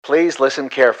Please listen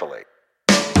carefully.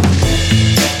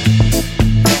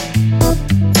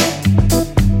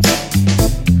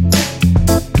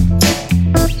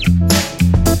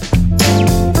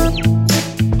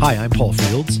 Hi, I'm Paul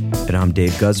Fields. And I'm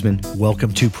Dave Guzman.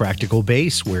 Welcome to Practical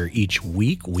Bass, where each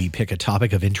week we pick a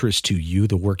topic of interest to you,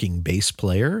 the working bass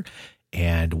player,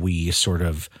 and we sort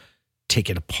of take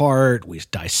it apart, we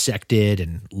dissect it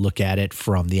and look at it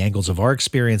from the angles of our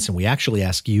experience, and we actually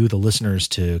ask you, the listeners,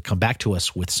 to come back to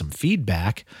us with some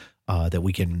feedback that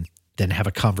we can then have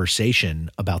a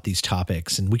conversation about these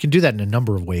topics. And we can do that in a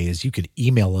number of ways. You could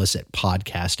email us at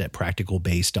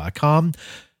podcast@practicalbass.com.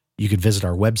 You could visit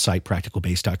our website,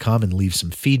 practicalbass.com, and leave some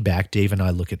feedback. Dave and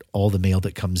I look at all the mail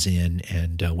that comes in,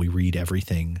 and we read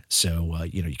everything. So,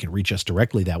 you can reach us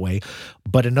directly that way.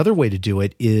 But another way to do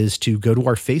it is to go to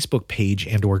our Facebook page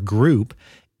and or group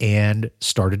and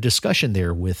start a discussion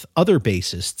there with other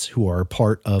bassists who are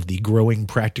part of the growing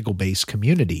Practical Bass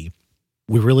community.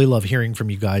 We really love hearing from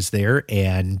you guys there,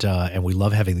 and we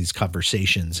love having these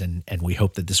conversations, and we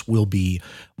hope that this will be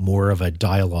more of a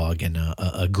dialogue and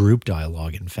a group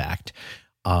dialogue, in fact.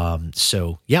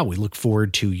 So yeah, we look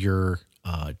forward to your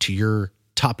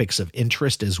topics of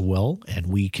interest as well, and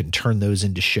we can turn those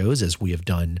into shows, as we have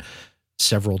done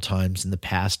several times in the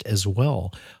past as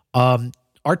well.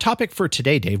 Our topic for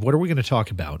today, Dave, what are we going to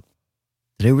talk about?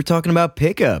 Today we're talking about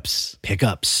pickups.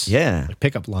 Pickups. Yeah. Like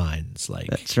pickup lines.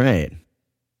 That's right.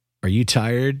 Are you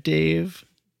tired, Dave?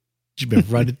 You've been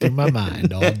running through my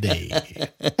mind all day.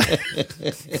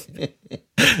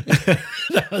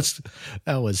 that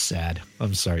was sad.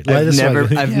 I'm sorry.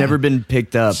 I've never been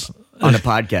picked up on a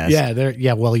podcast.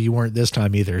 Yeah. Well, you weren't this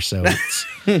time either. So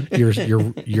it's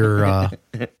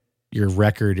your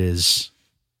record is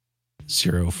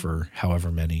 0 for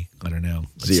however many. I don't know.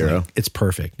 It's 0. It's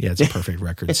perfect. Yeah, it's a perfect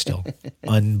record still,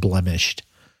 unblemished.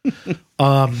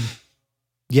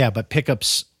 Yeah, but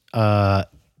pickups. The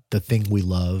thing we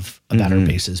love about our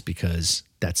basses, because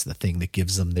that's the thing that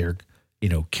gives them their,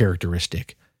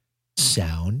 characteristic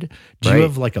sound. Do you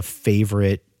have like a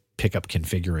favorite pickup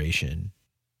configuration?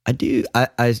 I do.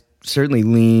 I certainly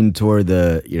lean toward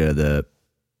the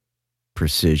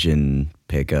precision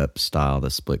pickup style, the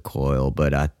split coil,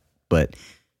 but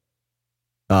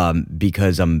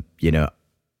because I'm,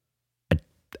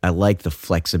 I like the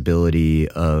flexibility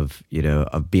of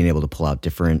being able to pull out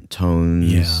different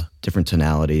tones, different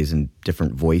tonalities, and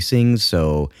different voicings.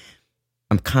 So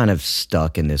I'm kind of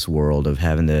stuck in this world of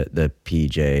having the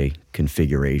PJ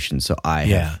configuration. So I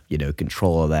have,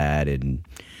 control of that, and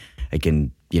I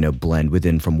can, blend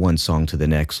within from one song to the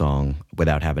next song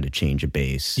without having to change a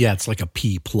bass. Yeah, it's like a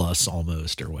P plus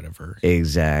almost, or whatever.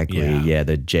 Exactly. Yeah,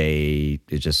 the J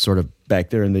is just sort of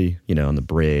back there in the, on the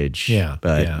bridge. Yeah.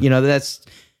 But, that's...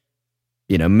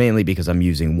 mainly because I'm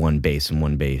using one bass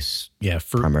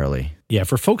primarily. Yeah,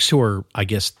 for folks who are, I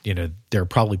guess, there are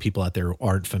probably people out there who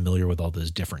aren't familiar with all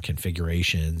those different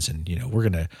configurations. And, we're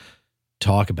going to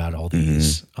talk about all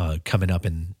these coming up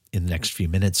in the next few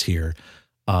minutes here.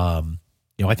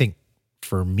 I think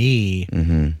for me,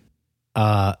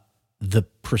 the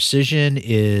precision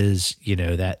is,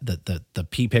 that the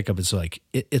P pickup is like,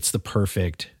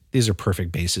 these are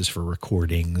perfect basses for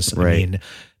recordings. Right. I mean,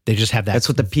 they just have that. That's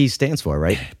what the P stands for,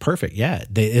 right? Perfect. Yeah.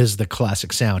 It is the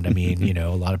classic sound. I mean,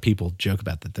 a lot of people joke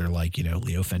about that. They're like,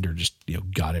 Leo Fender just,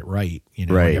 got it right.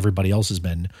 Right. And everybody else has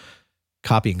been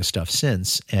copying stuff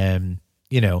since. And,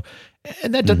 and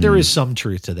that there is some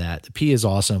truth to that. The P is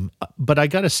awesome. But I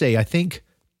got to say, I think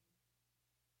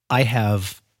I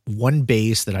have one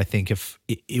bass that I think if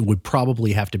it would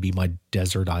probably have to be my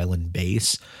Desert Island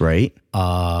bass. Right.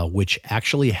 Which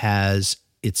actually has,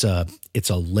 it's a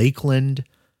Lakeland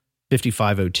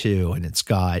 5502, and it's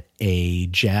got a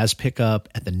jazz pickup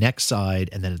at the neck side,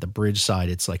 and then at the bridge side,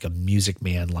 it's like a Music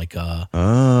Man, like a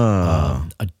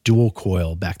dual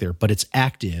coil back there, but it's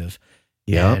active.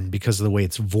 Yeah. And because of the way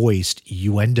it's voiced,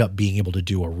 you end up being able to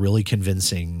do a really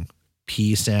convincing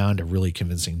P sound, a really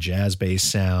convincing jazz bass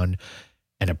sound,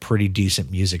 and a pretty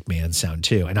decent Music Man sound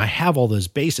too. And I have all those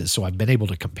basses, so I've been able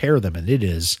to compare them, and it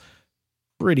is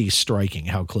pretty striking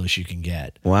how close you can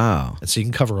get. Wow. And so you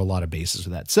can cover a lot of bases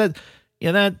with that. So,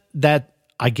 that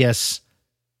I guess,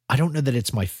 I don't know that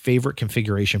it's my favorite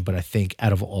configuration, but I think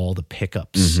out of all the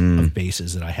pickups of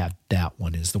basses that I have, that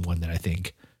one is the one that I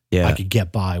think I could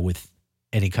get by with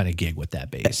any kind of gig with that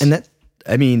bass.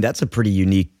 And that's a pretty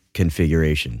unique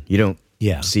configuration. You don't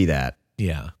see that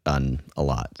on a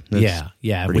lot. That's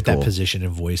with cool. That position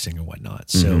and voicing and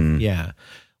whatnot. So,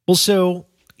 Well, so,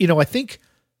 I think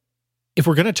if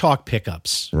we're going to talk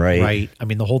pickups, right? I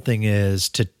mean, the whole thing is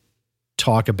to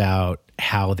talk about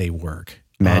how they work.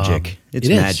 Magic. It's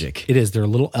magic. It is. They're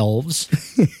little elves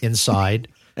inside.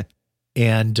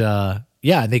 And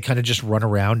and they kind of just run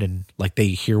around and like they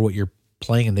hear what you're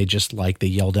playing and they just like they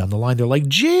yell down the line. They're like,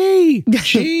 G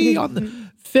on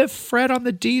the 5th fret on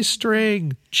the D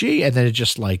string, G. And then it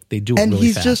just like they do it and really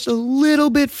he's fast. just a little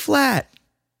bit flat.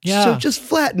 Yeah. So just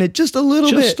flatten it just a little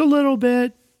bit. Just a little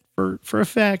bit for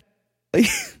effect.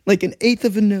 Like an eighth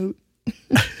of a note.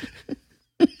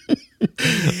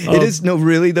 It is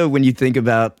really though when you think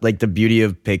about like the beauty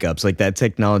of pickups, like that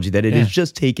technology, that it is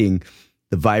just taking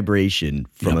the vibration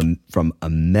from a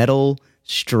metal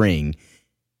string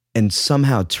and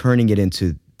somehow turning it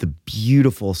into the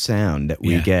beautiful sound that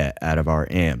we get out of our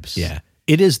amps. Yeah,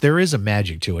 it is. There is a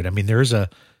magic to it. I mean, there's a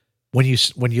when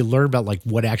you learn about like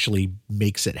what actually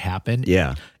makes it happen.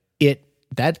 Yeah,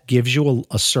 that gives you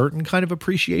a certain kind of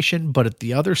appreciation, but at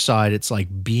the other side, it's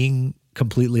like being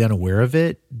completely unaware of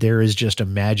it. There is just a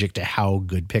magic to how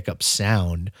good pickups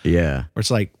sound. Yeah, where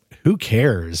it's like, who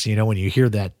cares? You know, when you hear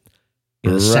that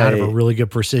the sound of a really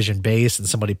good precision bass and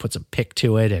somebody puts a pick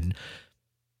to it and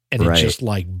it just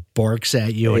like barks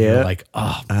at you and you're like,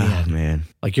 oh man.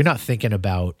 Like you're not thinking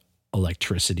about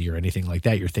electricity or anything like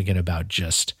that. You're thinking about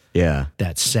just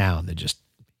that sound that just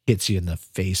hits you in the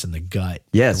face and the gut.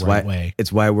 Yeah, the right way.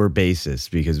 It's why we're bassists,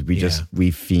 because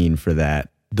we fiend for that.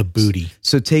 The booty.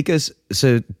 So take us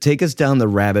down the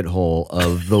rabbit hole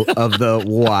of the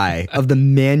why, of the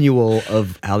manual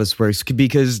of how this works,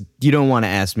 because you don't want to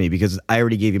ask me because I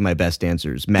already gave you my best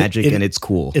answers. Magic and it's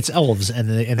cool. It's elves and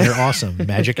they're awesome.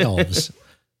 Magic elves.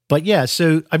 But yeah,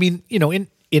 so I mean, you know, in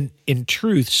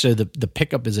truth, so the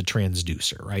pickup is a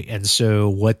transducer, right? And so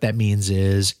what that means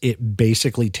is it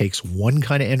basically takes one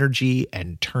kind of energy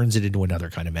and turns it into another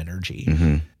kind of energy.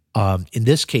 Mm-hmm. In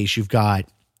this case, you've got,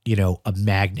 you know, a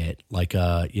magnet, like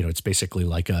it's basically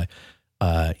like a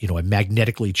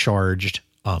magnetically charged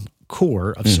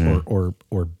core of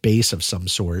or base of some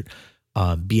sort,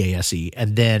 BASE,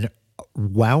 and then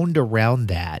wound around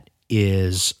that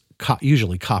is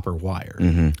usually copper wire,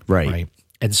 right?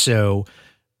 And so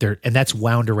and that's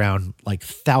wound around like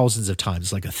thousands of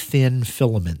times, like a thin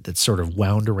filament that's sort of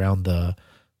wound around the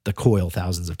coil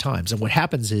thousands of times. And what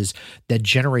happens is that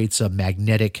generates a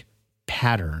magnetic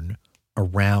pattern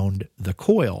around the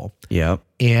coil. Yeah.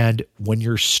 And when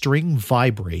your string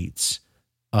vibrates,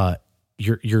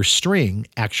 your string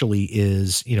actually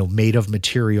is, you know, made of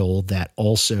material that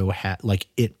also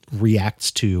it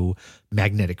reacts to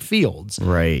magnetic fields.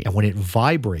 Right. And when it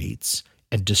vibrates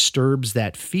and disturbs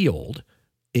that field,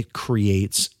 it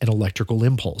creates an electrical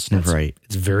impulse. Now,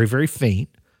 it's very, very faint,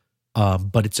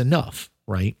 but it's enough,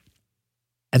 right?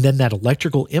 And then that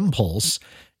electrical impulse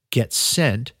gets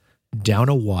sent down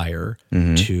a wire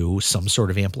to some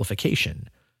sort of amplification.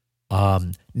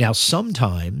 Now,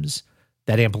 sometimes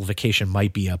that amplification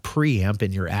might be a preamp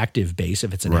in your active bass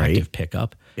if it's an active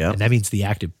pickup. Yep. And that means the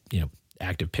active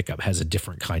pickup has a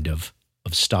different kind of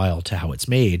style to how it's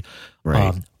made.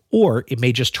 Right. Or it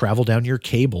may just travel down your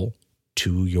cable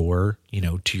to your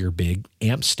big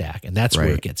amp stack, and that's where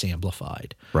it gets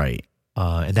amplified. Right.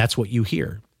 And that's what you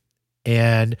hear.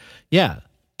 And yeah,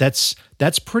 that's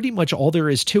pretty much all there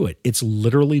is to it. It's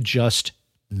literally just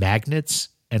magnets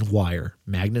and wire,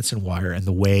 and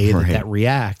the way that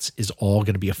reacts is all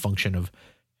going to be a function of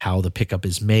how the pickup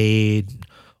is made,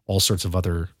 all sorts of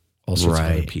other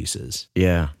pieces.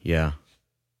 Yeah. Yeah.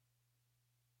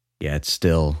 Yeah. It's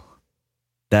still,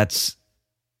 that's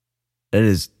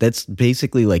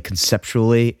basically like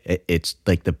conceptually, it's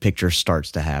like the picture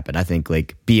starts to happen. I think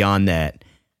like beyond that,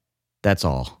 that's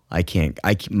all.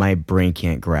 My brain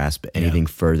can't grasp anything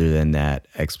further than that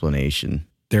explanation.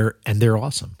 They're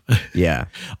awesome. Yeah.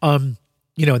 We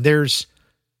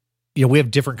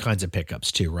have different kinds of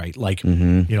pickups too, right? Like,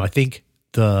 I think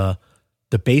the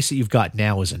bass that you've got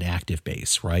now is an active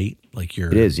bass, right? Like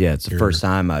it is. Yeah. It's the first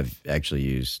time I've actually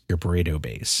used your Burrito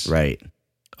bass. Right.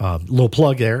 Little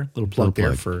plug there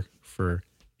for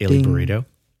Ailey Burrito.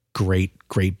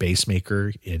 Great bass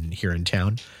maker here in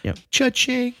town. Yep.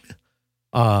 Cha-ching.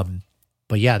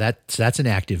 But yeah, that's an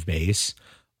active bass.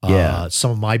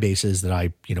 Some of my basses that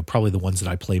I, probably the ones that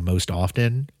I play most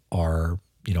often are,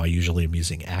 I usually am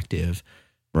using active.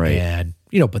 Right. And,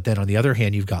 but then on the other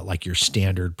hand, you've got like your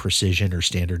standard precision or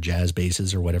standard jazz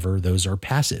basses or whatever. Those are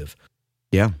passive.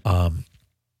 Yeah.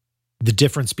 The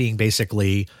difference being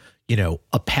basically,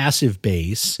 a passive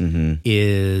bass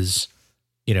is,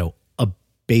 a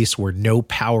bass where no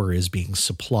power is being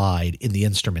supplied in the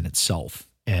instrument itself.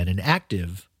 And an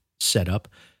active setup,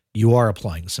 you are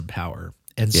applying some power.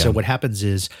 And so what happens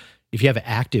is if you have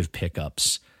active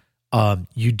pickups,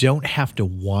 you don't have to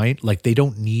wind, like they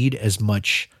don't need as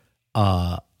much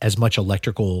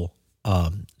electrical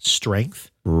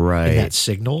strength right. in that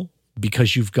signal,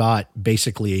 because you've got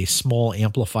basically a small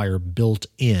amplifier built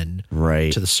in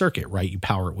right. to the circuit, right? You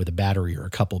power it with a battery or a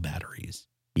couple batteries.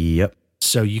 Yep.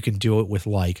 So you can do it with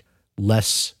like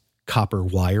less copper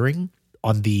wiring.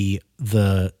 On the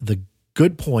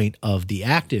good point of the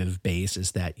active bass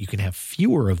is that you can have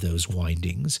fewer of those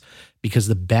windings, because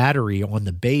the battery on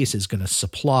the bass is going to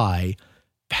supply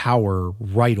power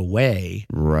right away.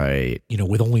 Right. You know,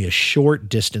 with only a short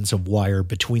distance of wire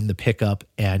between the pickup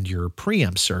and your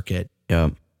preamp circuit.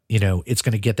 Yep. You know, it's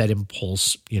going to get that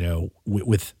impulse, you know,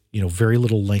 with you know, very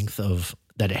little length of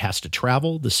that it has to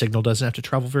travel. The signal doesn't have to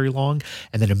travel very long.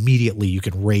 And then immediately you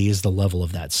can raise the level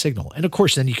of that signal. And of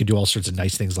course, then you can do all sorts of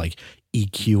nice things like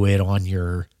EQ it on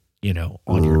your, you know,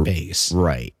 on your bass.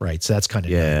 Right. Right. So that's kind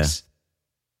of nice.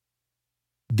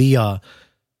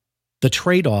 The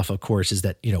trade-off, of course, is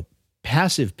that, you know,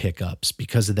 passive pickups,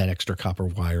 because of that extra copper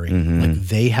wiring, like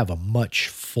they have a much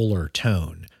fuller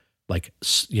tone. Like,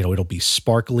 you know, it'll be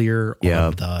sparklier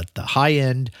on the high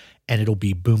end, and it'll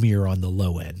be boomier on the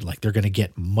low end. Like they're going to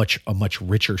get a much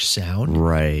richer sound.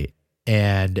 Right.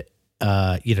 And,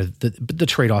 you know, the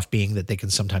trade-off being that they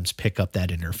can sometimes pick up that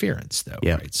interference though.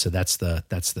 Yeah. Right. So that's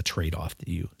the trade-off that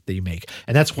you make.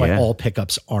 And that's why all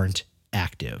pickups aren't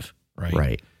active. Right.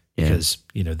 Right. Yeah. Because,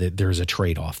 you know, there's a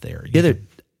trade-off there.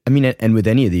 I mean, and with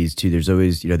any of these too, there's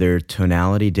always, you know, there are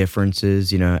tonality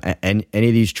differences, you know, and any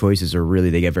of these choices are really,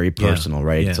 they get very personal,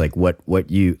 right? It's like what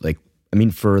you like. I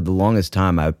mean, for the longest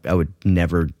time, I would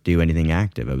never do anything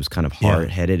active. I was kind of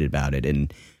hard-headed about it.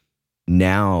 And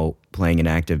now playing an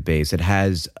active bass, it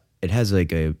has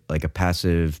like a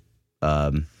passive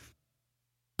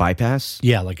bypass.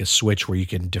 Yeah, like a switch where you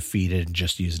can defeat it and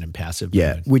just use it in passive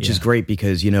mode. Which is great,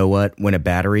 because you know what? When a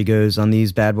battery goes on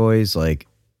these bad boys, like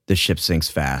the ship sinks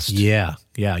fast. Yeah.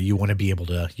 You want to be able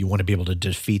to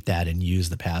defeat that and use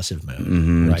the passive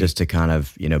mode, right? Just to kind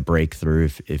of, you know, break through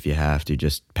if you have to,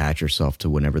 just patch yourself to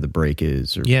whenever the break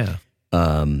is. Or,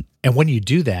 and when you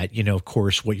do that, you know, of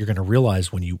course, what you're going to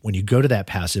realize when you go to that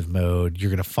passive mode,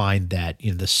 you're going to find that,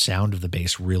 you know, the sound of the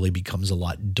bass really becomes a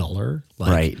lot duller.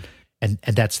 Right. And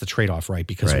that's the trade-off, right?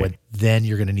 Because then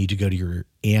you're going to need to go to your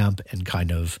amp and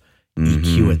kind of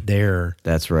EQ it there.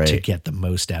 That's right. To get the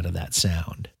most out of that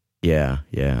sound. Yeah.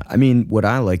 I mean, what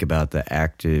I like about the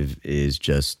active is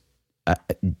just,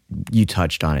 you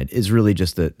touched on it, is really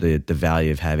just the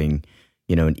value of having,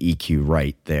 you know, an EQ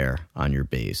right there on your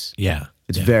bass. Yeah.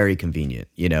 It's very convenient,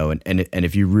 you know, and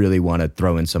if you really want to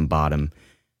throw in some bottom,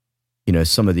 you know,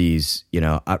 some of these, you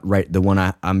know, the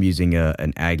one I'm using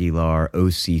an Aguilar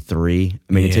OC3.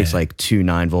 I mean, it takes like 2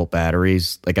 9-volt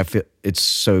batteries. Like I feel it's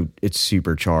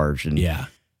supercharged, and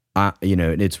you know,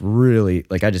 and it's really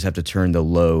like I just have to turn the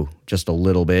low just a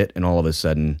little bit, and all of a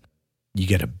sudden you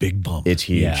get a big bump. It's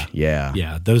huge.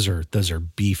 Yeah. Those are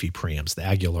beefy preamps. The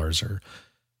Aguilars are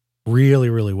really,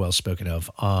 really well spoken of.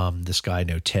 This guy I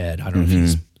know, Ted. I don't know if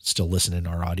he's still listening in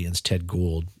our audience. Ted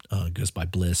Gould goes by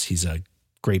Bliss. He's a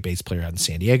great bass player out in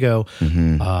San Diego.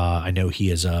 I know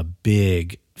he is a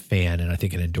big fan and I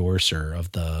think an endorser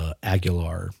of the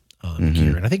Aguilar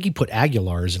gear. And I think he put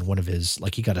Aguilars in one of his,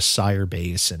 like he got a Sire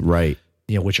bass and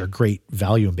you know, which are great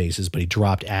volume basses, but he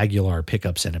dropped Aguilar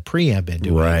pickups and a preamp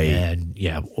into it. And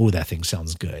that thing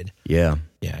sounds good. Yeah,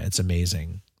 it's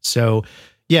amazing. So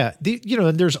you know,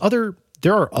 and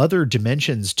there are other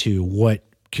dimensions to what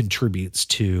contributes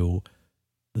to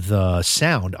the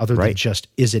sound other than just,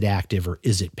 is it active or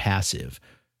is it passive?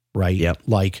 Right. Yep.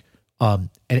 Like, and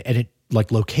it,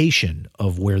 like location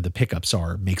of where the pickups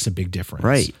are makes a big difference.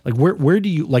 Right. Like where do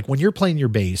you, like when you're playing your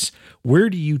bass, where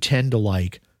do you tend to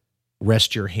like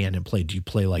rest your hand and play? Do you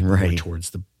play like more towards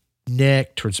the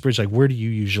neck, towards the bridge? Like where do you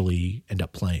usually end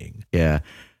up playing? Yeah.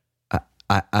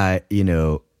 I you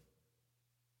know,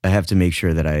 I have to make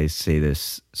sure that I say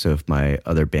this. So if my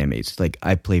other bandmates, like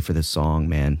I play for the song,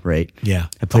 man, right? Yeah.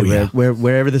 I play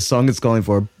wherever the song is calling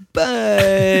for.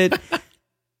 But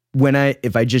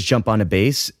if I just jump on a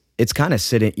bass, it's kind of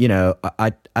sitting, you know,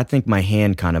 I think my right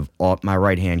hand kind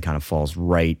of falls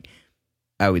right,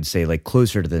 I would say like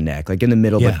closer to the neck, like in the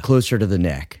middle, but closer to the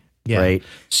neck. Yeah. Right.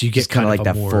 So you get kind of like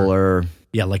that fuller.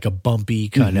 Yeah. Like a bumpy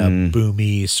kind of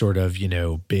boomy sort of, you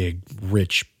know, big,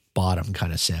 rich bottom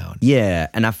kind of sound. Yeah.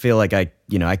 And I feel like I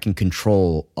can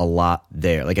control a lot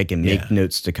there. Like I can make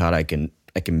notes staccato. I can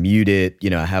mute it. You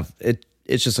know, I have it.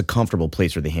 It's just a comfortable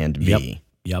place for the hand to be.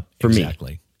 Yep. For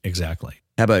exactly. me. Exactly.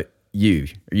 How about you?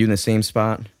 Are you in the same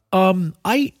spot? I'll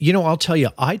tell you,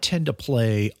 I tend to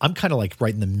play, I'm kind of like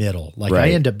right in the middle. Like I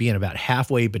end up being about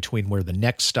halfway between where the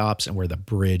neck stops and where the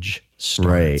bridge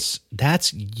starts.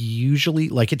 That's usually,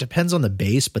 like, it depends on the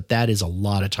bass, but that is a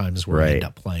lot of times where I end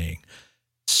up playing.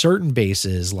 certain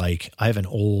basses, like I have an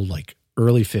old, like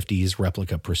early 50s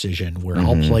replica Precision where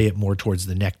I'll play it more towards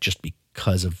the neck just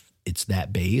because of it's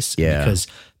that bass. Yeah. Because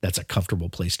that's a comfortable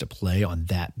place to play on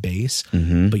that bass.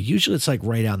 But usually it's like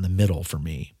right out in the middle for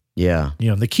me. Yeah. You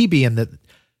know, the key being that,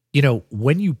 you know,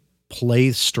 when you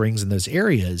play strings in those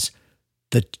areas,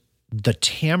 the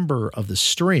timbre of the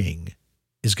string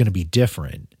is going to be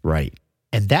different. Right.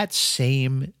 And that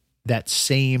same,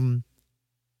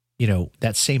 you know,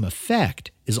 that same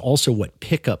effect is also what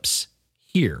pickups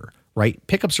hear, right?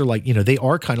 Pickups are like, you know, they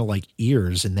are kind of like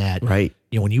ears in that, Right.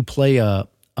 you know, when you play a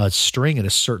string at a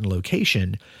certain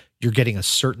location, you're getting a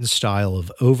certain style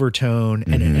of overtone.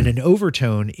 And an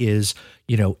overtone is,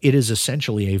 you know, it is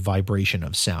essentially a vibration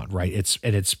of sound, right?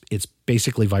 It's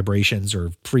basically vibrations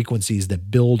or frequencies that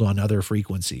build on other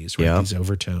frequencies, right? Yeah. These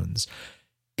overtones.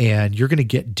 And you're going to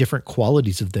get different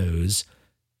qualities of those,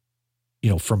 you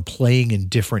know, from playing in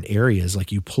different areas.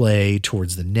 Like you play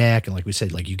towards the neck, and like we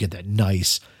said, like you get that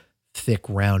nice, thick,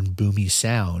 round, boomy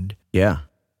sound. Yeah.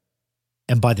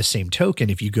 And by the same token,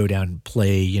 if you go down and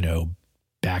play, you know,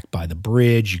 back by the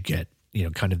bridge, you get, you know,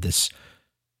 kind of this,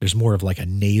 there's more of like a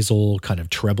nasal kind of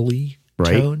trebly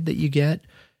tone that you get.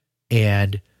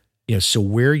 And, you know, so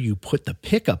where you put the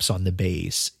pickups on the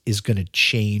bass is going to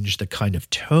change the kind of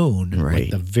tone,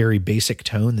 like the very basic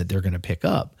tone that they're going to pick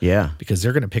up. Yeah. Because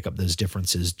they're going to pick up those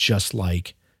differences just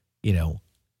like, you know,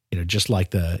 just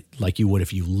like you would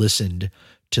if you listened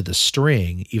to the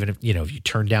string, even if, you know, if you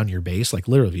turn down your bass, like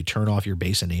literally if you turn off your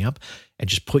bass and amp and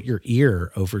just put your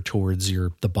ear over towards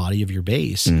the body of your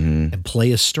bass and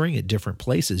play a string at different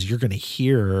places, you're going to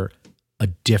hear a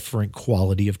different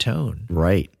quality of tone.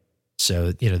 Right.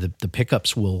 So, you know, the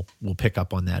pickups will pick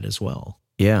up on that as well.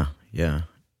 Yeah. Yeah.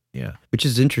 Yeah. Which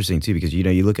is interesting too, because, you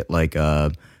know, you look at like,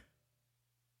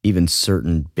 even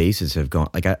certain basses have gone,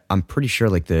 like I'm pretty sure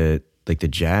like the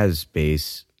jazz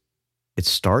bass, it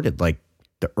started like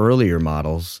the earlier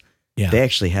models. Yeah. They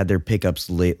actually had their pickups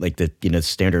laid, like the, you know,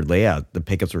 standard layout. The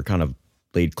pickups were kind of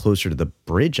laid closer to the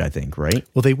bridge, I think, right?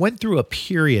 Well, they went through a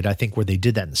period, I think, where they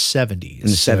did that in the 70s. In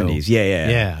the 70s.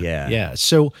 Yeah.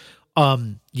 So,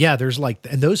 there's like,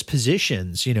 and those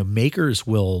positions, you know, makers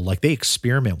will, like, they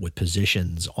experiment with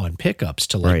positions on pickups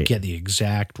to like get the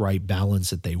exact right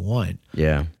balance that they want.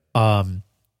 Yeah.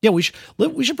 We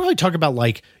should probably talk about,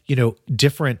 like, you know,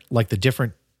 the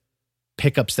different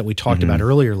pickups that we talked about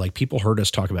earlier. Like, people heard us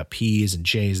talk about P's and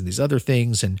J's and these other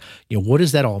things. And, you know, what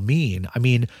does that all mean? I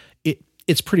mean,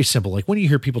 it's pretty simple. Like when you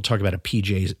hear people talk about a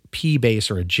P bass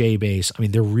or a J bass, I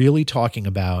mean, they're talking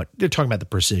about the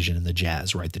precision in the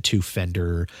jazz, right? The two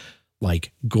Fender,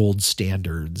 like, gold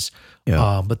standards.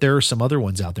 Yeah. But there are some other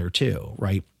ones out there too,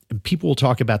 right? And people will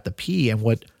talk about the P, and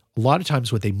a lot of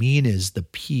times what they mean is the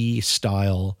P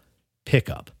style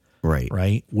pickup.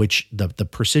 Right. Which the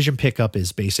precision pickup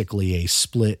is basically a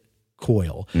split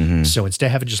coil. So instead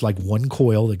of having just like one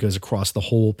coil that goes across the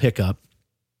whole pickup,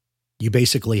 you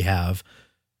basically have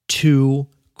two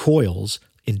coils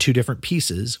in two different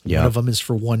pieces. Yeah. One of them is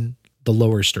for the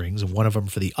lower strings, and one of them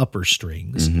for the upper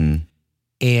strings.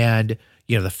 And,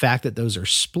 you know, the fact that those are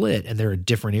split and they're at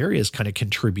different areas kind of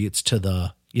contributes to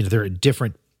the, you know, they're at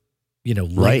different, you know,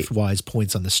 lengthwise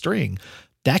points on the string.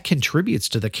 That contributes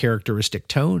to the characteristic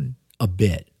tone a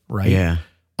bit, right? Yeah.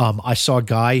 I saw a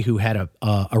guy who had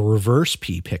a reverse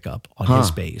P pickup on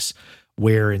his bass,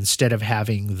 where instead of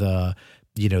having the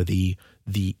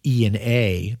E and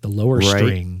A, the lower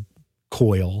string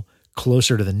coil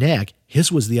closer to the neck,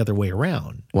 his was the other way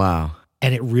around. Wow.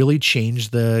 And it really did change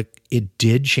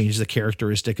the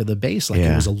characteristic of the bass. Like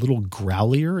it was a little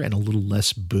growlier and a little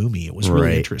less boomy. It was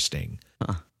really interesting.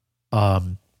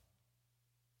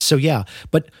 So yeah,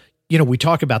 but you know, we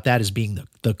talk about that as being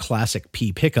the classic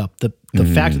P pickup. The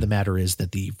fact of the matter is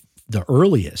that the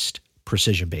earliest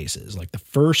precision basses, like the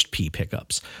first P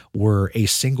pickups, were a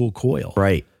single coil.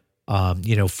 Right.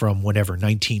 You know, from whenever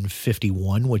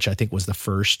 1951, which I think was the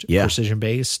first precision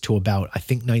bass, to about, I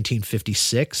think,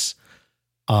 1956.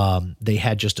 They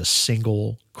had just a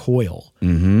single coil.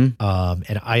 And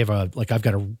I've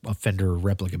got a Fender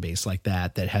replica bass like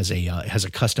that has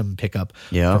a custom pickup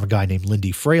from a guy named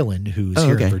Lindy Fralin, who's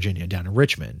here in Virginia, down in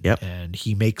Richmond. And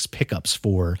he makes pickups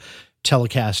for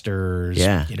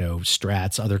Telecasters, you know,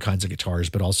 Strats, other kinds of guitars,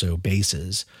 but also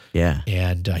basses.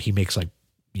 And he makes, like,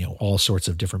 you know, all sorts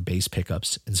of different bass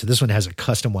pickups. And so this one has a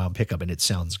custom wound pickup, and it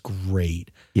sounds great.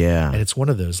 And it's one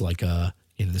of those, like, you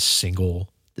know, the single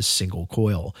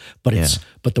coil, but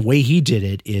but the way he did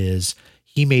it is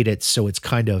he made it so it's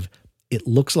kind of, it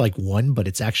looks like one, but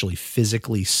it's actually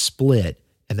physically split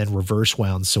and then reverse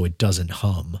wound so it doesn't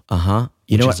hum.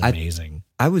 You know what? Amazing.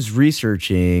 I was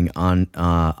researching on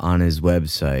his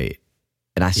website,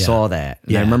 And I saw that.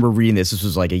 And I remember reading this. This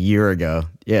was like a year ago.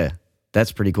 Yeah.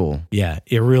 That's pretty cool. Yeah.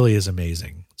 It really is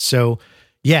amazing. So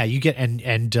yeah, you get,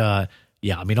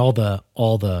 yeah, I mean, all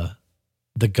the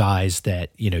guys that,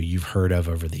 you've heard of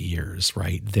over the years,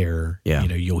 right? They're,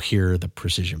 you'll hear the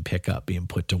precision pickup being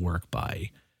put to work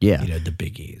by, the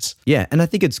biggies. Yeah. And I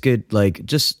think it's good, like,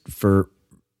 just for,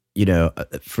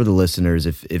 for the listeners,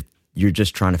 if you're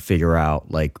just trying to figure out,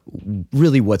 like,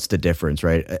 really what's the difference,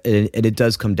 right? And it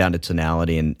does come down to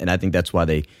tonality. And I think that's why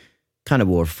they kind of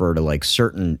will refer to, like,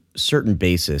 certain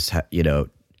bases,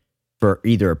 for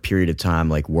either a period of time,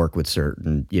 like work with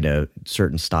certain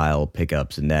style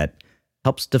pickups, and that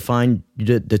helps define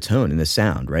the tone and the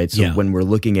sound, right? So when we're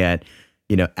looking at,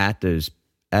 at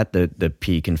the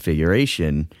P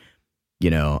configuration,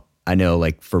 I know,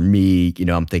 like, for me,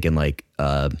 I'm thinking like,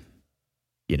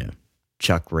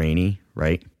 Chuck Rainey,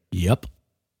 right? Yep.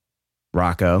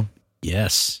 Rocco.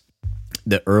 Yes.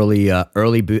 The early I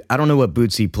don't know what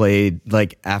boots he played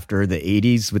like after the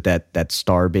 80s with that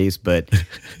star bass, but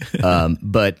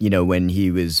when he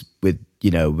was with the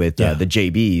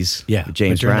JBs, with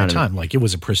James Brown, that time, like, it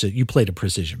was you played a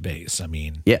precision bass. I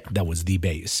mean, that was the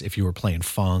bass. If you were playing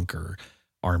funk or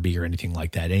R&B or anything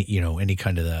like that, any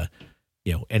kind of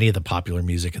any of the popular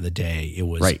music of the day, it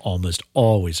was almost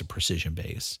always a precision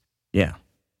bass. Yeah.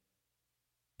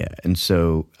 Yeah. And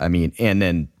so, I mean, and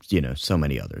then, so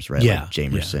many others, right? Yeah. Like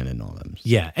Jamerson and all them.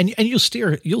 Yeah. And you'll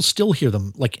still hear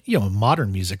them, like, in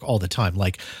modern music all the time.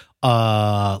 Like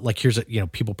here's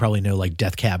people probably know, like,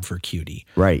 Death Cab for Cutie.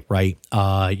 Right. Right.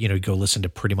 Go listen to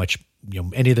pretty much,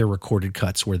 any of their recorded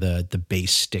cuts where the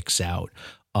bass sticks out.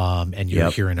 And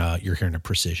you're hearing a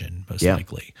precision, most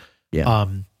likely. Yeah.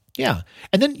 Yeah.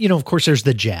 And then, of course, there's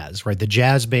the jazz, right? The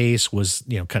jazz bass was,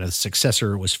 kind of the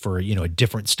successor. It was for, a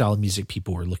different style of music.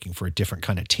 People were looking for a different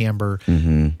kind of timbre.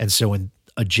 Mm-hmm. And so in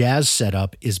a jazz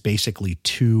setup is basically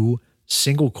two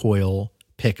single coil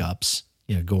pickups,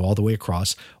 go all the way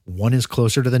across. One is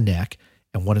closer to the neck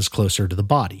and one is closer to the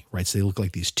body, right? So they look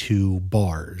like these two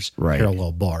bars,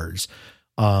 parallel bars.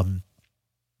 And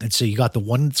so you got the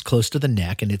one that's close to the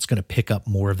neck, and it's going to pick up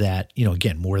more of that,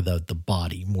 again, more of the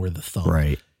body, more of the thumb.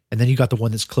 Right. And then you got the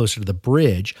one that's closer to the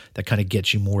bridge that kind of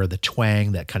gets you more of the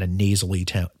twang, that kind of nasally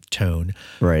tone.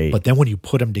 Right. But then when you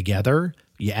put them together,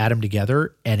 you add them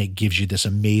together, and it gives you this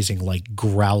amazing, like,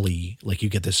 growly, like, you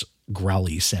get this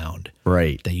growly sound.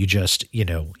 Right. That you just,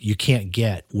 you can't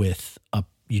get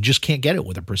you just can't get it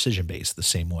with a precision bass the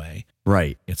same way.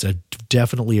 Right. It's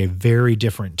definitely a very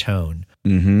different tone.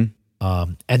 Mm-hmm.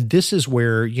 And this is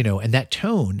where, and that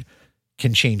tone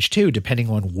can change too, depending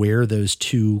on where those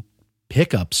two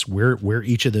pickups, where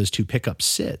each of those two pickups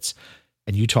sits.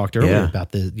 And you talked earlier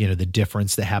about the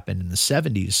difference that happened in the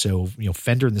 70s. So,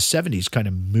 Fender in the 70s kind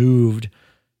of moved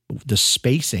the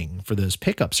spacing for those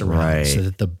pickups around so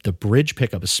that the bridge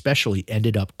pickup especially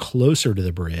ended up closer to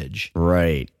the bridge.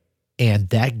 Right. And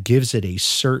that gives it a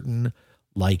certain,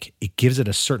 like,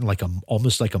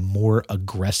 almost like a more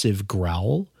aggressive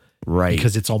growl. Right.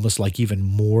 Because it's almost like even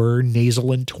more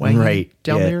nasal and twangy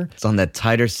down there. It's on that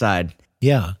tighter side.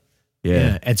 Yeah.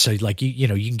 Yeah. And so, like, you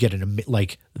can get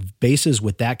like basses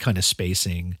with that kind of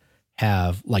spacing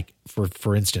have, like,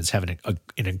 for instance, having an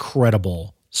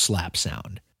incredible slap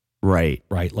sound. Right.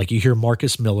 Right. Like, you hear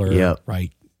Marcus Miller,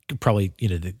 right? Probably,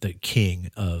 the king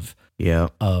of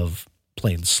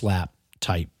playing slap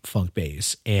type funk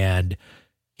bass, and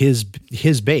his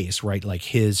bass, right? Like,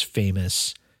 his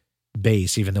famous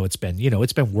bass, even though it's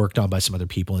been worked on by some other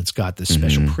people, and it's got this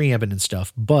special preamp and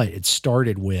stuff, but it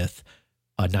started with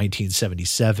a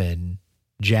 1977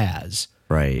 jazz,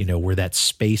 right? Where that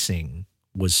spacing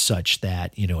was such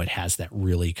that, it has that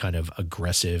really kind of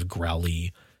aggressive,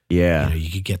 growly, you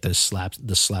could get the slaps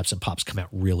and pops come out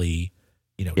really,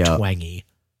 twangy.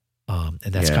 And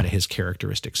that's kind of his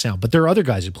characteristic sound. But there are other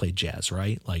guys who played jazz,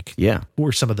 right? Like, who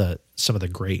are some of the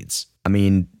greats? I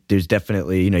mean, there's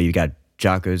definitely, you got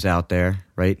Jocko's out there,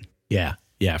 right? Yeah.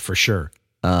 Yeah, for sure.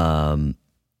 John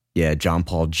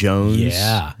Paul Jones.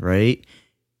 Yeah. Right.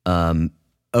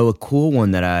 A cool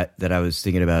one that I was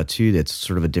thinking about too, that's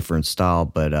sort of a different style,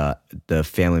 but the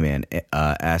Family Man,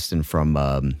 Aston from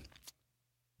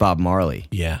Bob Marley.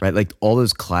 Yeah. Right. Like all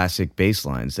those classic bass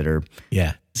lines that are,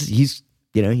 he's,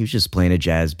 he was just playing a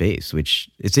jazz bass,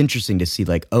 which it's interesting to see,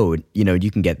 like,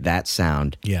 you can get that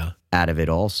sound out of it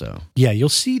also. Yeah, you'll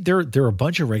see there are a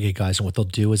bunch of reggae guys, and what they'll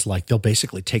do is, like, they'll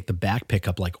basically take the back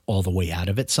pickup, like, all the way out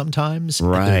of it sometimes.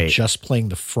 Right. And they're just playing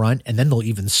the front, and then they'll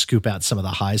even scoop out some of the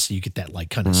highs so you get that, like,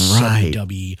 kind of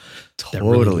subby, that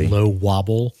really low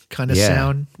wobble kind of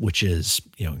sound, which is,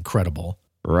 incredible.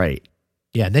 Right.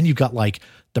 Yeah, and then you've got, like,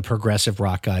 the progressive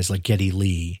rock guys like Geddy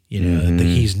Lee, that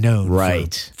he's known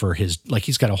for his, like,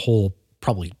 he's got a whole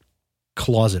probably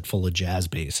closet full of jazz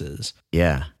basses.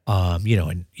 Yeah.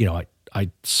 I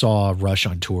saw Rush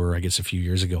on tour, I guess, a few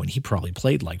years ago, and he probably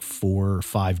played like 4 or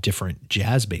 5 different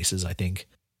jazz basses, I think.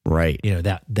 Right.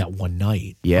 That one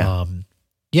night. Yeah.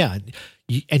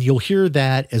 And you'll hear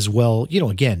that as well.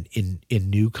 Again, in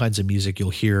new kinds of music,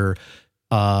 you'll hear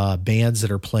bands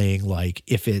that are playing, like,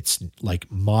 if it's like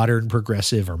modern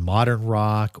progressive or modern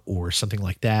rock or something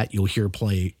like that, you'll hear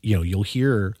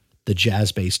the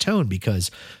jazz bass tone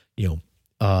because,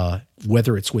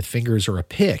 whether it's with fingers or a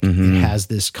pick, it has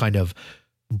this kind of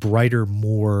brighter,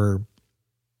 more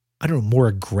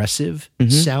aggressive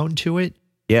sound to it.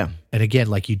 Yeah. And again,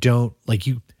 like, the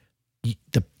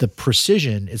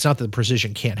precision, it's not that the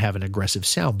precision can't have an aggressive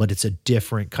sound, but it's a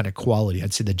different kind of quality.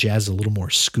 I'd say the jazz is a little more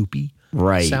scoopy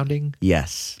sounding.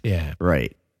 Yes. Yeah.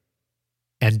 Right.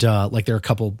 And like, there are a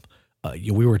couple,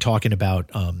 we were talking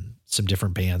about some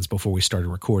different bands before we started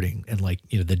recording, and like,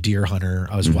 the Deer Hunter,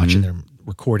 I was watching them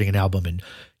recording an album, and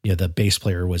the bass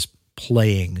player was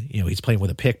playing, he's playing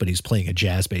with a pick, but he's playing a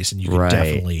jazz bass, and you could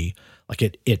definitely, like,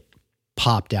 it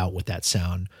popped out with that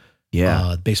sound.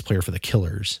 Yeah. Bass player for the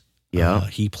Killers. Yeah.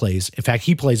 He plays a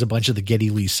bunch of the Geddy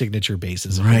Lee signature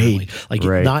basses. Right. Like,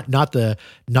 not the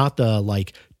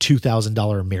like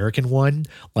 $2,000 American one.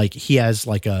 Like, he has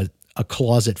like a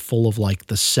closet full of like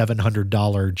the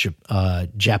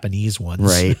 $700 Japanese ones.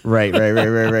 Right.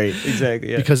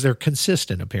 Exactly. Yeah. Because they're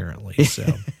consistent, apparently. So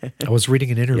I was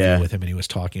reading an interview with him, and he was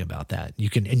talking about that. You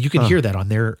can hear that on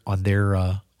their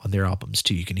albums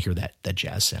too. You can hear that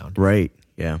jazz sound. Right.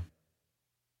 Yeah.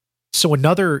 So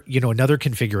another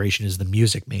configuration is the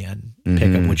Music Man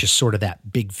pickup, which is sort of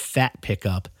that big fat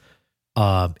pickup.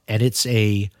 And it's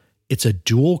a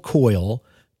dual coil,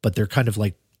 but they're kind of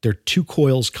like, they're 2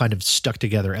 coils kind of stuck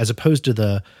together, as opposed to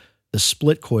the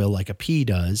split coil like a P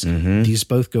does. These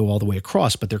both go all the way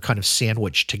across, but they're kind of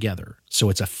sandwiched together. So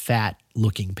it's a fat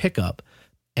looking pickup,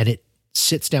 and it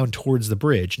sits down towards the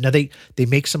bridge. Now they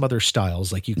make some other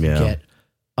styles, like you can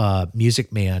get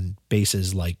Music Man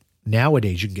basses. Like,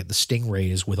 nowadays you can get the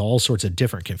Stingrays with all sorts of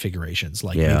different configurations.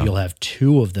 Like, maybe you'll have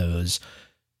 2 of those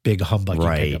big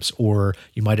humbucking pickups, or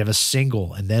you might have a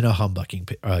single and then a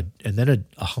humbucking and then a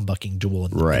humbucking dual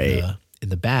in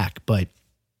the back. But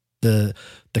the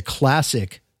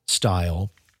classic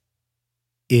style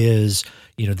is,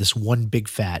 this one big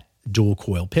fat dual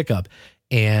coil pickup.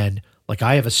 And like,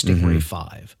 I have a Stingray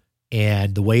 5,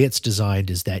 and the way it's designed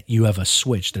is that you have a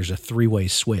switch. There's a 3-way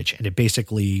switch, and it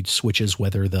basically switches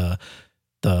whether the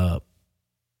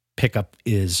pickup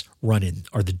is running,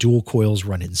 are the dual coils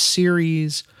run in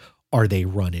series, are they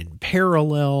run in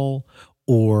parallel,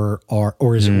 or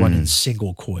is it run in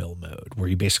single coil mode, where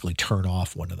you basically turn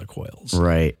off one of the coils.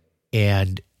 Right.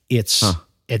 And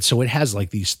and so it has like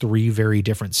these 3 very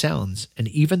different sounds. And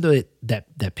even though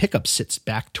that pickup sits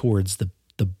back towards the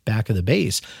back of the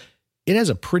bass, it has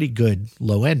a pretty good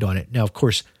low end on it. Now, of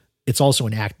course, it's also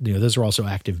those are also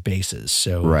active basses.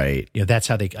 So that's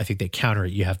how I think they counter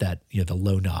it. You have that, the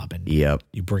low knob, and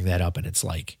you bring that up, and it's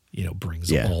like,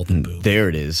 brings all the boom. There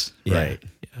it is. Yeah. Right.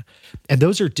 Yeah. And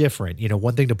those are different.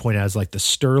 One thing to point out is like the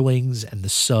Sterlings and the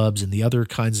Subs and the other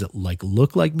kinds that like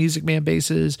look like Music Man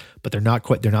basses, but they're not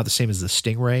the same as the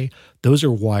Stingray. Those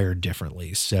are wired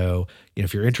differently. So,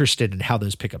 if you're interested in how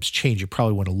those pickups change, you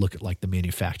probably want to look at like the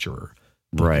manufacturer.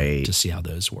 Right. To see how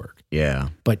those work. Yeah.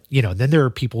 But, then there are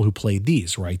people who play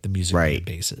these, right? The Music Man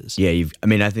basses. Yeah.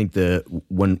 I think the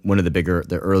one of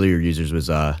the earlier users was,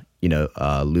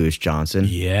 Louis Johnson.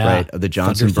 Yeah. Right. Of the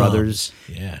Johnson Brothers.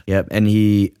 Yeah. Yep. And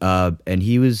he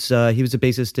was a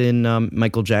bassist in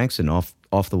Michael Jackson, Off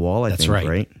the Wall, I think.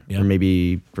 Right. Yep. Or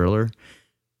maybe Thriller.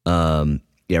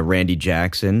 Randy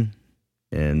Jackson,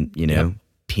 and,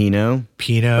 Pino,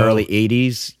 early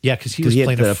 80s. Yeah, because he was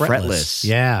playing a fretless.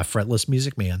 Yeah, fretless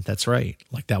Music Man. That's right.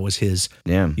 Like, that was his.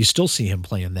 Yeah. You still see him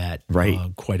playing that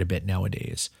quite a bit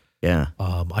nowadays. Yeah.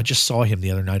 I just saw him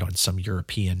the other night on some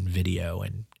European video,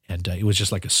 and it was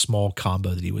just like a small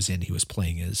combo that he was in. He was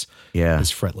playing his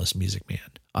fretless Music Man.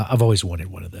 I've always wanted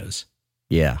one of those.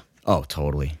 Yeah. Oh,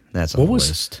 totally. That's on the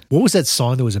list. What was that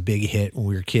song that was a big hit when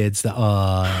we were kids?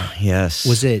 Yes.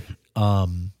 Was it?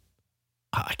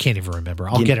 I can't even remember.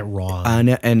 I'll get it wrong.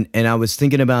 And I was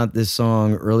thinking about this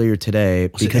song earlier today.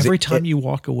 Because every time you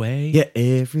walk away? Yeah,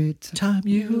 every time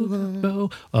you go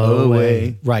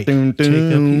away. Right. Dun,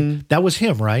 dun. That was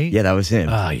him, right? Yeah, that was him.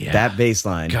 Yeah. That bass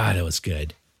line. God, it was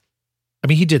good. I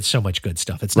mean, he did so much good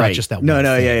stuff. It's not just that one.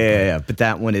 No, yeah. But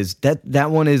that one is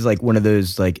like one of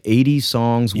those like 80s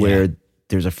songs where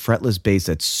there's a fretless bass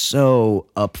that's so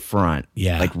up front,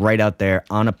 like right out there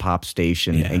on a pop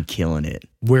station and killing it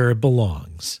where it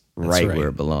belongs. Right where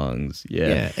it belongs.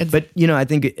 Yeah. But I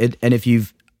think and if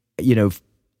you've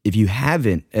if you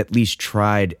haven't at least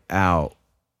tried out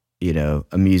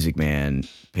a Music Man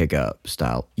pickup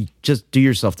style, you just do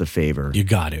yourself the favor. You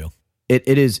got to.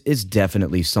 It's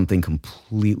definitely something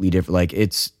completely different. Like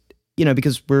it's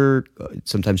because we're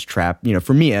sometimes trapped.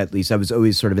 For me at least, I was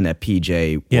always sort of in that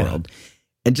PJ world.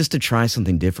 And just to try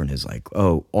something different is like,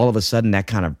 oh, all of a sudden that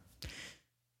kind of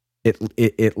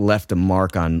it left a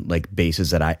mark on like basses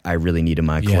that I really need in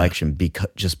my collection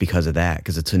because of that.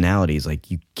 Because the tonality is like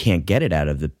you can't get it out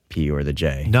of the P or the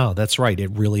J. No, that's right.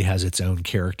 It really has its own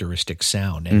characteristic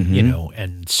sound and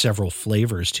and several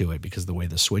flavors to it because of the way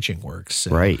the switching works.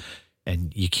 So, right.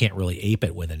 And you can't really ape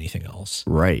it with anything else.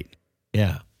 Right.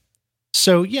 Yeah.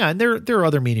 So and there are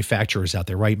other manufacturers out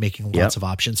there, right, making lots of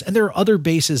options, and there are other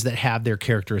basses that have their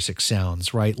characteristic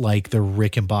sounds, right, like the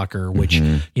Rickenbacker, which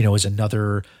is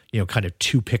another kind of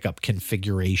 2 pickup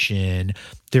configuration.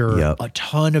 There are a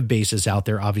ton of basses out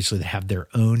there, obviously, that have their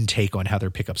own take on how their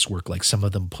pickups work. Like some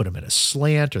of them put them in a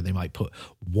slant, or they might put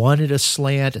one at a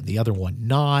slant and the other one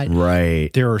not. Right.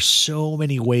 There are so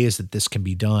many ways that this can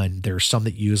be done. There are some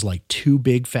that use like 2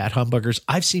 big fat humbuckers.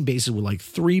 I've seen basses with like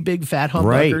 3 big fat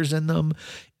humbuckers in them.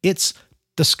 It's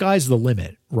the sky's the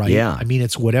limit, right? Yeah. I mean,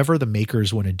 it's whatever the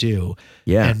makers want to do.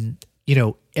 Yeah. And,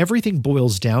 everything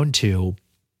boils down to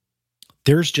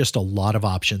there's just a lot of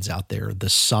options out there. The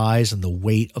size and the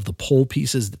weight of the pole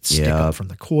pieces that stick up from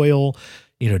the coil,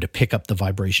 to pick up the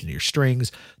vibration of your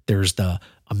strings. There's the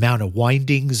amount of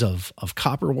windings of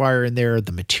copper wire in there,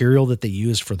 the material that they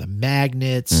use for the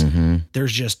magnets.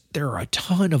 There are a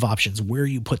ton of options where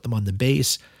you put them on the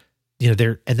bass. And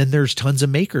then there's tons of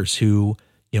makers who,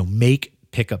 make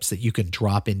pickups that you can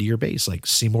drop into your bass, like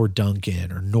Seymour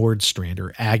Duncan or Nordstrand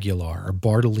or Aguilar or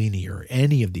Bartolini or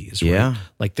any of these. Right? Yeah.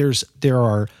 Like there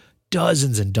are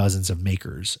dozens and dozens of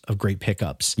makers of great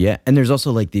pickups. Yeah. And there's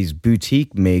also like these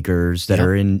boutique makers that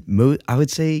are in, I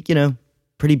would say,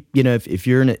 pretty, if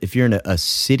you're in a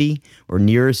city or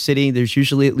near a city, there's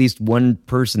usually at least one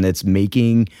person that's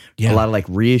making a lot of like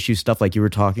reissue stuff like you were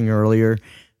talking earlier.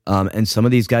 And some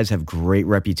of these guys have great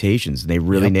reputations and they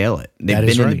really nail it. They've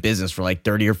been in the business for like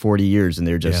 30 or 40 years and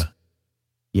they're just,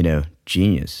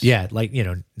 genius. Yeah. Like,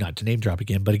 not to name drop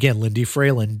again, but again, Lindy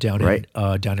Fralin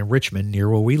down in Richmond near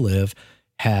where we live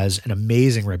has an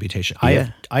amazing reputation.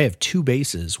 I have 2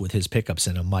 basses with his pickups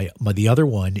in them. The other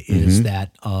one is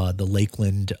that, the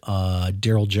Lakeland,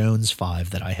 Daryl Jones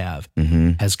 5 that I have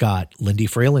has got Lindy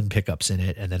Fralin pickups in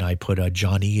it. And then I put a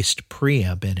John East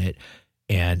preamp in it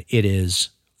and it is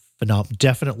phenomenal.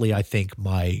 Definitely, I think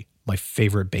my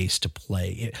favorite bass to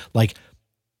play. Like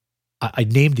I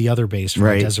named the other bass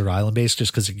from Desert Island bass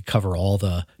just because it could cover all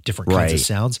the different kinds of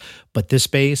sounds. But this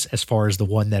bass, as far as the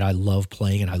one that I love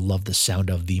playing and I love the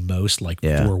sound of the most, like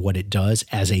for what it does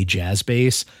as a jazz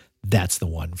bass, that's the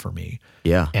one for me.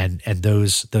 Yeah, and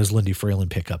those Lindy Fralin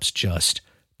pickups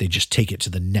they just take it to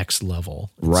the next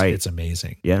level. It's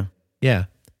amazing. Yeah, yeah,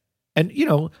 and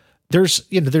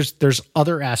there's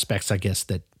other aspects, I guess,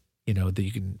 that that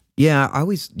you can I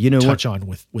always touch on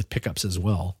with pickups as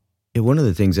well. Yeah, one of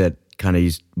the things that kind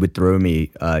of would throw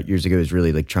me years ago is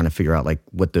really like trying to figure out like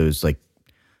what those like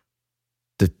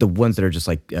the ones that are just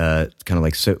like kind of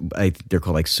like they're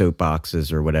called like soap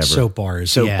boxes or whatever. Soap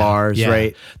bars,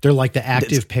 right? They're like the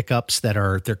active pickups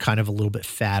they're kind of a little bit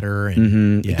fatter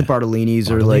and the Bartolinis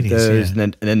are like those,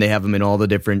 and then they have them in all the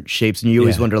different shapes, and you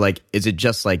always wonder like, is it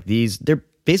just like these? They're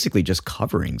basically just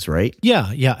coverings, right?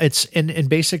 Yeah. It's and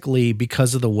basically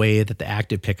because of the way that the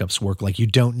active pickups work, like you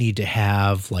don't need to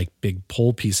have like big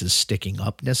pole pieces sticking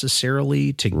up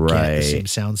necessarily to get the same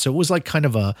sound. So it was like kind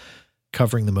of a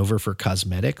covering them over for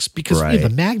cosmetics because the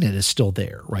magnet is still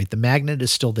there, right? The magnet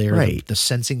is still there. Right. The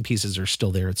sensing pieces are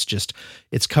still there. It's just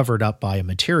it's covered up by a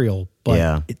material,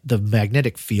 but the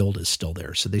magnetic field is still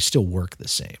there, so they still work the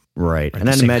same. Right. And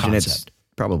I imagine it's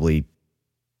probably.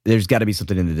 There's got to be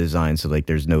something in the design so like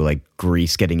there's no like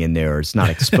grease getting in there or it's not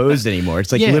exposed anymore.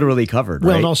 It's like literally covered,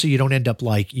 well, and also you don't end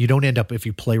up if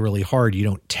you play really hard, you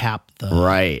don't tap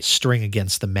the string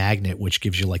against the magnet, which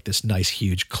gives you like this nice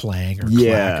huge clang or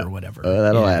clack or whatever.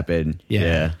 That'll happen.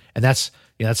 Yeah. And that's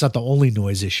not the only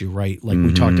noise issue, right? Like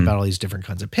we talked about all these different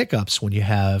kinds of pickups. When you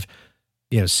have,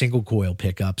 single coil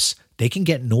pickups, they can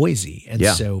get noisy. And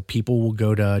so people will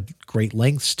go to great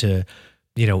lengths to,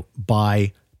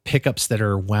 buy pickups that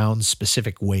are wound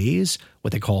specific ways,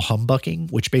 what they call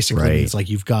humbucking, which basically means like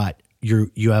you've got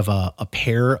you have a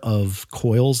pair of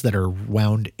coils that are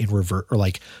wound in reverse, or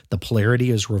like the polarity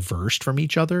is reversed from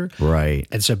each other. Right.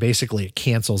 And so basically it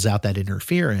cancels out that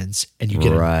interference and you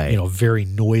get a very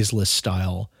noiseless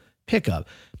style pickup.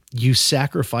 You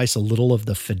sacrifice a little of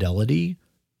the fidelity,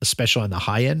 especially on the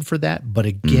high end for that. But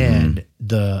again,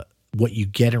 what you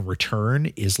get in return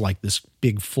is like this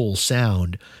big full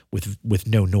sound with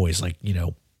no noise. Like,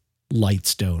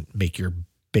 lights don't make your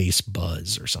bass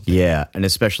buzz or something. Yeah, and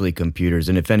especially computers.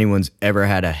 And if anyone's ever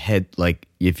had a head, like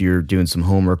if you're doing some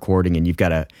home recording and you've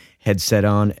got a headset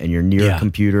on and you're near a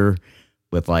computer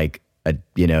with like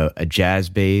a jazz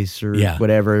bass or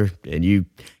whatever, and you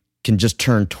can just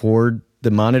turn toward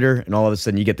the monitor and all of a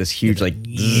sudden you get this huge like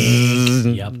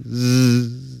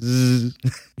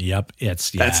Yep.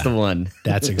 That's the one.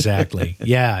 That's exactly.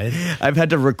 Yeah. I've had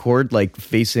to record like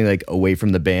facing like away from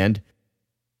the band.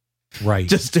 Right.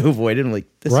 Just to avoid it. I'm like,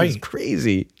 this is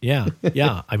crazy. Yeah.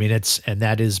 Yeah. I mean, and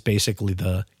that is basically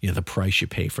the price you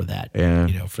pay for that,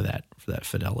 for that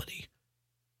fidelity.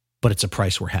 But it's a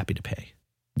price we're happy to pay.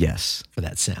 Yes. For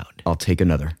that sound. I'll take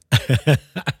another.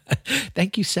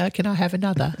 Thank you, sir. Can I have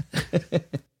another?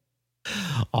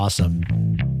 Awesome.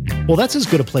 Well, that's as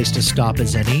good a place to stop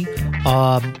as any.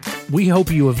 We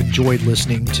hope you have enjoyed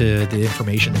listening to the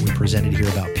information that we presented here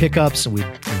about pickups, and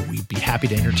we'd be happy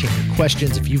to entertain your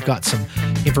questions. If you've got some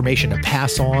information to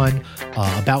pass on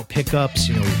about pickups,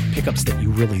 pickups that you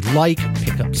really like,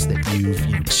 pickups that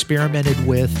you've experimented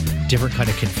with, different kind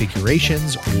of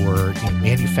configurations, or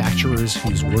manufacturers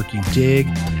whose work you dig,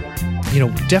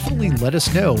 definitely let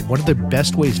us know. One of the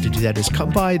best ways to do that is come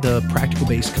by the Practical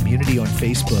Bass community on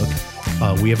Facebook.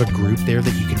 We have a group there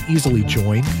that you can easily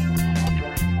join,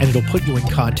 and it'll put you in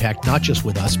contact not just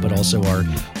with us, but also our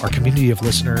community of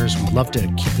listeners. We'd love to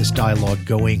keep this dialogue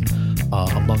going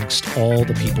amongst all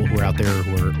the people who are out there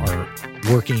who are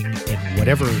working in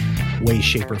whatever way,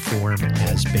 shape, or form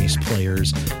as bass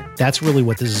players. That's really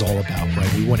what this is all about,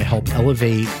 right? We want to help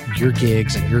elevate your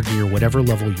gigs and your gear, whatever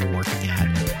level you're working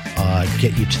at,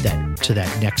 get you to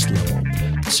that next level.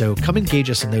 So come engage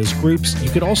us in those groups. You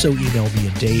could also email me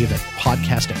and Dave at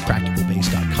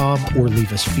podcast@practicalbass.com or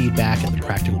leave us feedback at the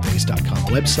practicalbass.com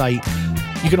website.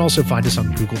 You can also find us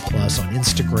on Google+, on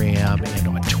Instagram, and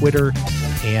on Twitter.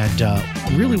 And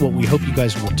really what we hope you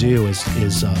guys will do is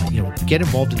get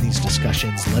involved in these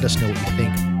discussions. Let us know what you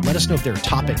think. Let us know if there are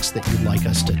topics that you'd like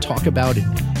us to talk about in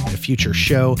a future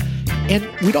show. And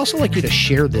we'd also like you to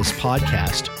share this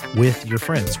podcast with your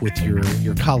friends, with your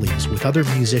colleagues, with other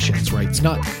musicians, right? It's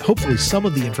not, hopefully some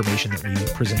of the information that we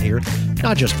present here,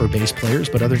 not just for bass players,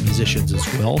 but other musicians as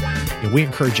well. We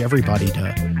encourage everybody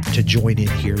to join in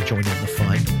here, join in the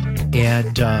fun.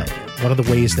 And one of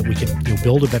the ways that we can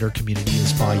build a better community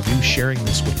is by you sharing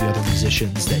this with the other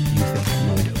musicians that you think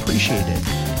would appreciate it.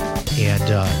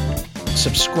 And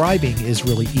subscribing is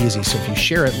really easy. So if you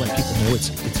share it, let people know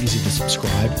it's easy to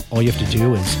subscribe. All you have to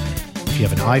do is, if you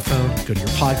have an iPhone, go to your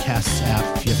podcasts app.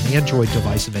 If you have an Android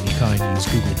device of any kind, use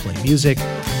Google Play Music.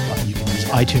 You can use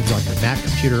iTunes on your Mac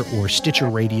computer or Stitcher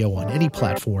Radio on any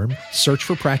platform. Search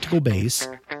for Practical Bass,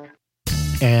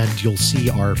 and you'll see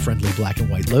our friendly black and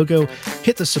white logo.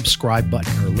 Hit the subscribe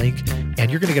button or link,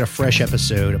 and you're going to get a fresh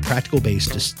episode of Practical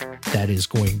Bass that is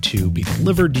going to be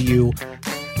delivered to you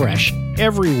fresh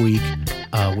every week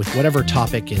with whatever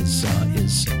topic is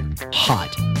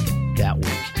hot that week.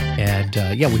 And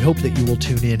we hope that you will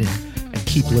tune in and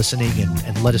keep listening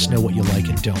and let us know what you like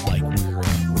and don't like.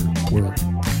 We're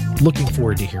looking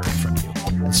forward to hearing from you.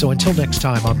 And so until next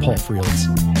time, I'm Paul Frields.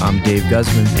 I'm Dave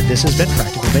Guzman. And this has been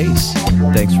Practical Bass.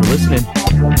 Thanks for listening.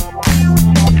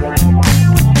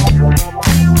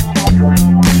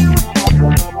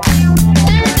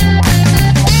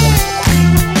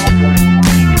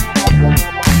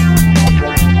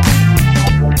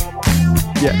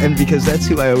 Yeah, and because that's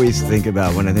who I always think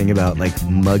about when I think about like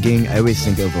mugging. I always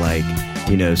think of like,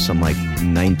 some like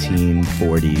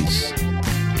 1940s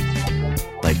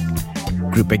like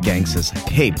group of gangsters like,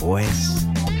 hey boys.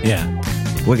 Yeah.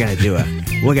 We're gonna do an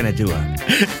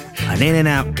in and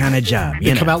out kind of job.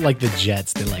 They come out like the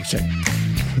Jets. They're like, sorry.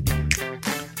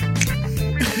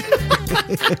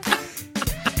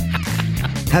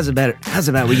 How's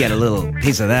about we get a little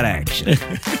piece of that action?